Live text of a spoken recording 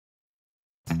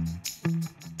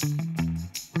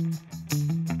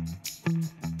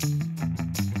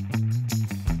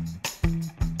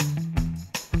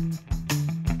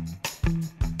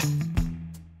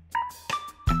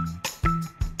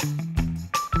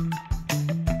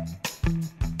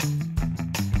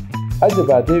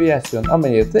Acaba deviyasyon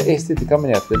ameliyatı estetik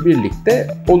ameliyatla birlikte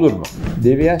olur mu?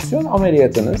 Deviyasyon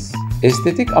ameliyatınız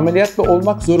estetik ameliyatla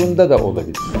olmak zorunda da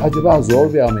olabilir. Acaba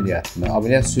zor bir ameliyat mı?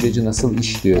 Ameliyat süreci nasıl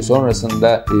işliyor?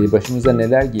 Sonrasında başımıza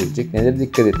neler gelecek? Nelere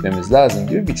dikkat etmemiz lazım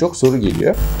gibi birçok soru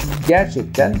geliyor.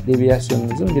 Gerçekten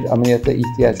deviyasyonunuzun bir ameliyata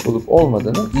ihtiyaç olup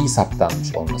olmadığının iyi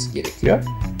saptanmış olması gerekiyor.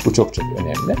 Bu çok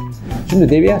önemli. Şimdi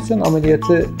deviyasyon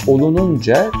ameliyatı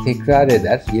olununca tekrar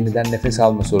eder, yeniden nefes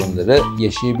alma sorunları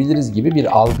yaşayabiliriz gibi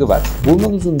bir algı var.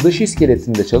 Burnunuzun dış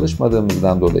iskeletinde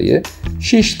çalışmadığımızdan dolayı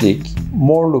şişlik,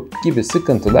 morluk gibi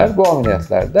sıkıntılar bu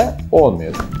ameliyatlarda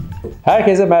olmuyor.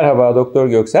 Herkese merhaba, Doktor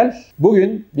Göksel.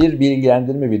 Bugün bir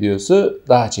bilgilendirme videosu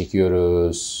daha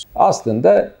çekiyoruz.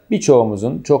 Aslında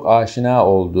birçoğumuzun çok aşina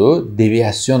olduğu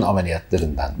deviyasyon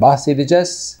ameliyatlarından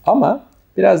bahsedeceğiz. Ama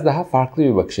biraz daha farklı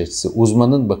bir bakış açısı,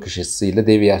 uzmanın bakış açısıyla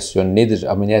deviyasyon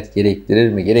nedir, ameliyat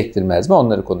gerektirir mi, gerektirmez mi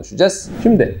onları konuşacağız.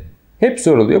 Şimdi hep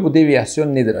soruluyor, bu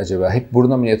deviyasyon nedir acaba? Hep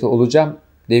burun ameliyatı olacağım,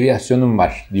 deviyasyonum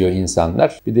var diyor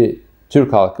insanlar. Bir de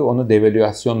Türk halkı onu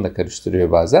devalüasyonla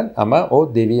karıştırıyor bazen ama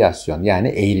o deviyasyon yani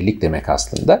eğrilik demek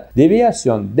aslında.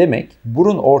 Deviyasyon demek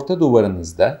burun orta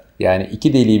duvarınızda yani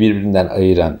iki deliği birbirinden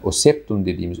ayıran o septum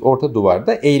dediğimiz orta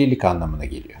duvarda eğrilik anlamına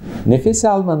geliyor. Nefes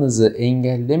almanızı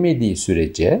engellemediği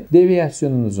sürece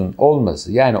deviyasyonunuzun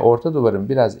olması yani orta duvarın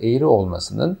biraz eğri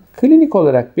olmasının klinik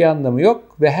olarak bir anlamı yok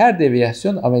ve her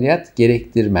deviyasyon ameliyat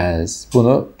gerektirmez.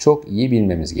 Bunu çok iyi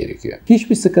bilmemiz gerekiyor.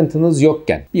 Hiçbir sıkıntınız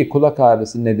yokken bir kulak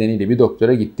ağrısı nedeniyle bir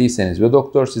doktora gittiyseniz ve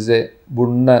doktor size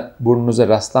burnunuza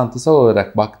rastlantısal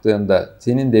olarak baktığında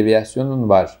senin deviyasyonun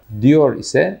var diyor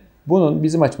ise bunun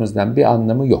bizim açımızdan bir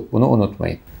anlamı yok. Bunu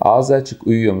unutmayın. Ağzı açık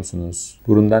uyuyor musunuz?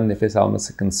 Burundan nefes alma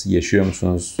sıkıntısı yaşıyor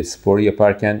musunuz? Spor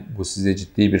yaparken bu size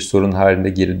ciddi bir sorun halinde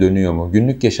geri dönüyor mu?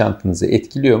 Günlük yaşantınızı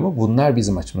etkiliyor mu? Bunlar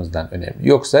bizim açımızdan önemli.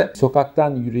 Yoksa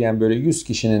sokaktan yürüyen böyle 100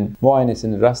 kişinin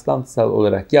muayenesini rastlantısal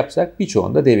olarak yapsak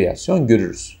birçoğunda deviyasyon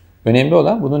görürüz. Önemli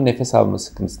olan bunun nefes alma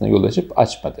sıkıntısına yol açıp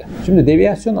açmadı. Şimdi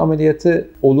deviyasyon ameliyatı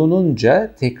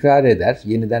olununca tekrar eder,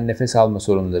 yeniden nefes alma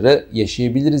sorunları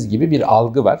yaşayabiliriz gibi bir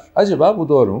algı var. Acaba bu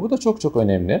doğru mu? Bu da çok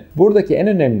önemli. Buradaki en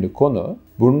önemli konu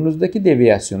burnunuzdaki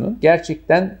deviyasyonun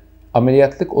gerçekten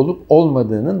ameliyatlık olup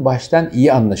olmadığının baştan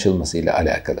iyi anlaşılmasıyla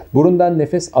alakalı. Burundan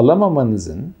nefes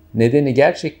alamamanızın nedeni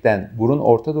gerçekten burun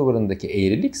orta duvarındaki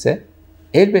eğrilikse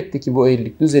elbette ki bu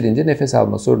eğrilik düzelince nefes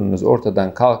alma sorununuz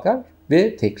ortadan kalkar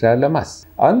ve tekrarlamaz.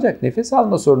 Ancak nefes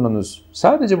alma sorununuz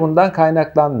sadece bundan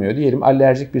kaynaklanmıyor. Diyelim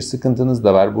alerjik bir sıkıntınız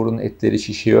da var, burun etleri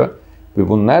şişiyor ve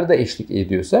bunlar da eşlik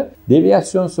ediyorsa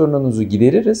deviyasyon sorununuzu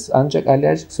gideririz. Ancak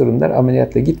alerjik sorunlar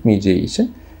ameliyatla gitmeyeceği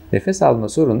için nefes alma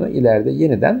sorunu ileride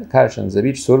yeniden karşınıza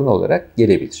bir sorun olarak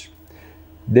gelebilir.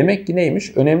 Demek ki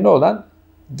neymiş? Önemli olan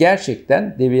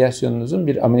gerçekten deviyasyonunuzun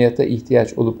bir ameliyata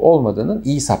ihtiyaç olup olmadığının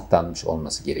iyi saptanmış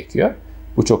olması gerekiyor.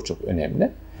 Bu çok önemli.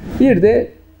 Bir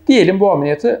de diyelim bu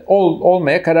ameliyatı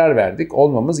olmaya karar verdik,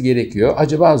 olmamız gerekiyor.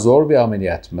 Acaba zor bir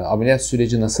ameliyat mı? Ameliyat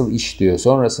süreci nasıl işliyor?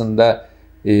 Sonrasında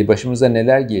başımıza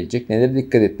neler gelecek, nelere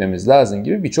dikkat etmemiz lazım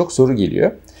gibi birçok soru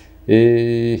geliyor.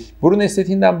 Burun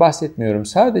estetiğinden bahsetmiyorum.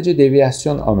 Sadece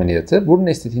deviyasyon ameliyatı burun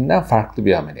estetiğinden farklı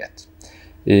bir ameliyat.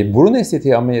 Burun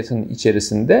estetiği ameliyatının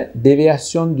içerisinde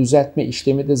deviyasyon düzeltme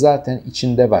işlemi de zaten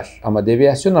içinde var. Ama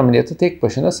deviyasyon ameliyatı tek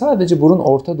başına sadece burun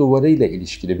orta duvarıyla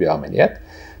ilişkili bir ameliyat.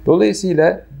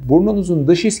 Dolayısıyla burnunuzun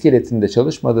dış iskeletinde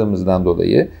çalışmadığımızdan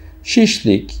dolayı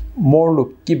şişlik,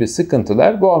 morluk gibi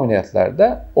sıkıntılar bu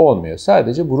ameliyatlarda olmuyor.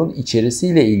 Sadece burun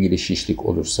içerisiyle ilgili şişlik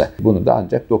olursa. Bunu da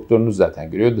ancak doktorunuz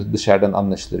zaten görüyor. Dışarıdan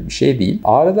anlaşılır bir şey değil.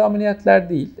 Ağrılı ameliyatlar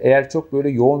değil. Eğer çok böyle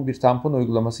yoğun bir tampon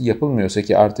uygulaması yapılmıyorsa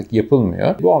ki artık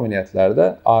yapılmıyor. Bu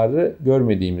ameliyatlarda ağrı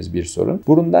görmediğimiz bir sorun.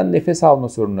 Burundan nefes alma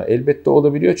sorunu elbette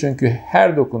olabiliyor. Çünkü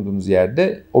her dokunduğunuz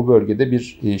yerde o bölgede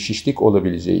bir şişlik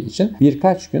olabileceği için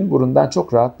birkaç gün burundan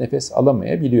çok rahat nefes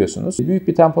alamayabiliyorsunuz. Büyük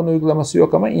bir tampon uygulaması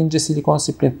yok ama ince silikon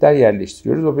splintler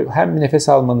yerleştiriyoruz. O hem nefes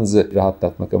almanızı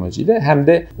rahatlatmak amacıyla hem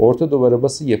de orta duvara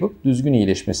bası yapıp düzgün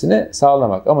iyileşmesini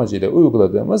sağlamak amacıyla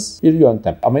uyguladığımız bir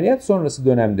yöntem. Ameliyat sonrası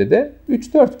dönemde de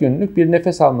 3-4 günlük bir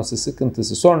nefes alması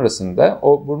sıkıntısı sonrasında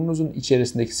o burnunuzun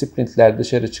içerisindeki splintler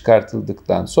dışarı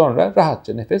çıkartıldıktan sonra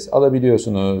rahatça nefes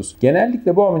alabiliyorsunuz.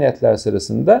 Genellikle bu ameliyatlar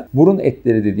sırasında burun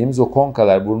etleri dediğimiz o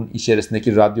konkalar, burun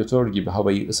içerisindeki radyatör gibi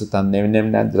havayı ısıtan,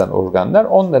 nemlendiren organlar,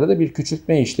 onlara da bir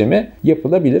küçültme işlemi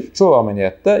yapılabilir. Çoğu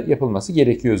ameliyatta ameliyatta yapılması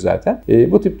gerekiyor zaten.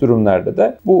 Bu tip durumlarda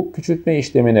da bu küçültme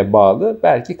işlemine bağlı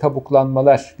belki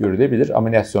kabuklanmalar görülebilir.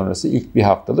 Ameliyat sonrası ilk bir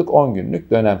haftalık 10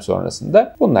 günlük dönem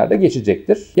sonrasında. Bunlar da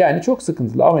geçecektir. Yani çok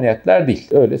sıkıntılı ameliyatlar değil.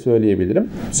 Öyle söyleyebilirim.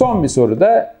 Son bir soru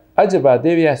da acaba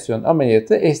deviyasyon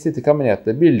ameliyatı estetik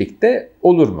ameliyatla birlikte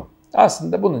olur mu?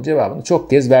 Aslında bunun cevabını çok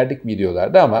kez verdik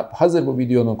videolarda ama hazır bu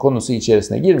videonun konusu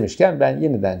içerisine girmişken ben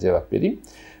yeniden cevap vereyim.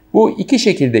 Bu iki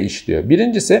şekilde işliyor.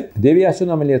 Birincisi, deviyasyon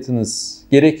ameliyatınız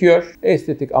gerekiyor.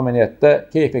 Estetik ameliyatta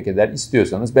keyfe keder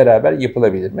istiyorsanız beraber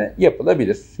yapılabilir mi?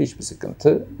 Yapılabilir. Hiçbir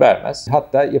sıkıntı vermez.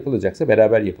 Hatta yapılacaksa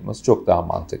beraber yapılması çok daha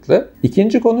mantıklı.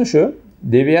 İkinci konu şu,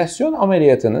 deviyasyon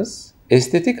ameliyatınız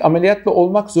estetik ameliyatla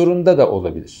olmak zorunda da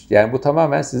olabilir. Yani bu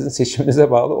tamamen sizin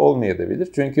seçiminize bağlı olmayabilir.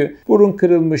 Çünkü burun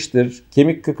kırılmıştır,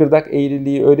 kemik kıkırdak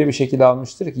eğriliği öyle bir şekil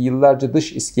almıştır ki yıllarca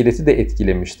dış iskeleti de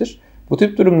etkilemiştir. Bu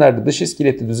tip durumlarda dış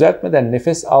iskeleti düzeltmeden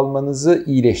nefes almanızı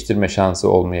iyileştirme şansı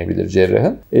olmayabilir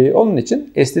cerrahın. Onun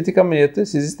için estetik ameliyatı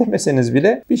siz istemeseniz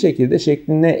bile bir şekilde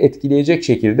şeklini etkileyecek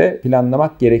şekilde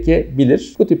planlamak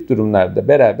gerekebilir. Bu tip durumlarda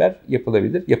beraber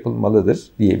yapılabilir,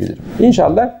 yapılmalıdır diyebilirim.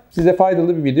 İnşallah size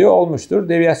faydalı bir video olmuştur.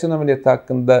 Deviyasyon ameliyatı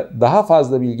hakkında daha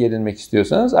fazla bilgi edinmek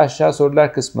istiyorsanız aşağı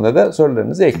sorular kısmına da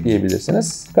sorularınızı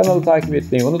ekleyebilirsiniz. Kanalı takip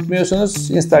etmeyi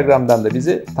unutmuyorsunuz. Instagram'dan da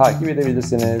bizi takip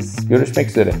edebilirsiniz. Görüşmek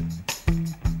üzere.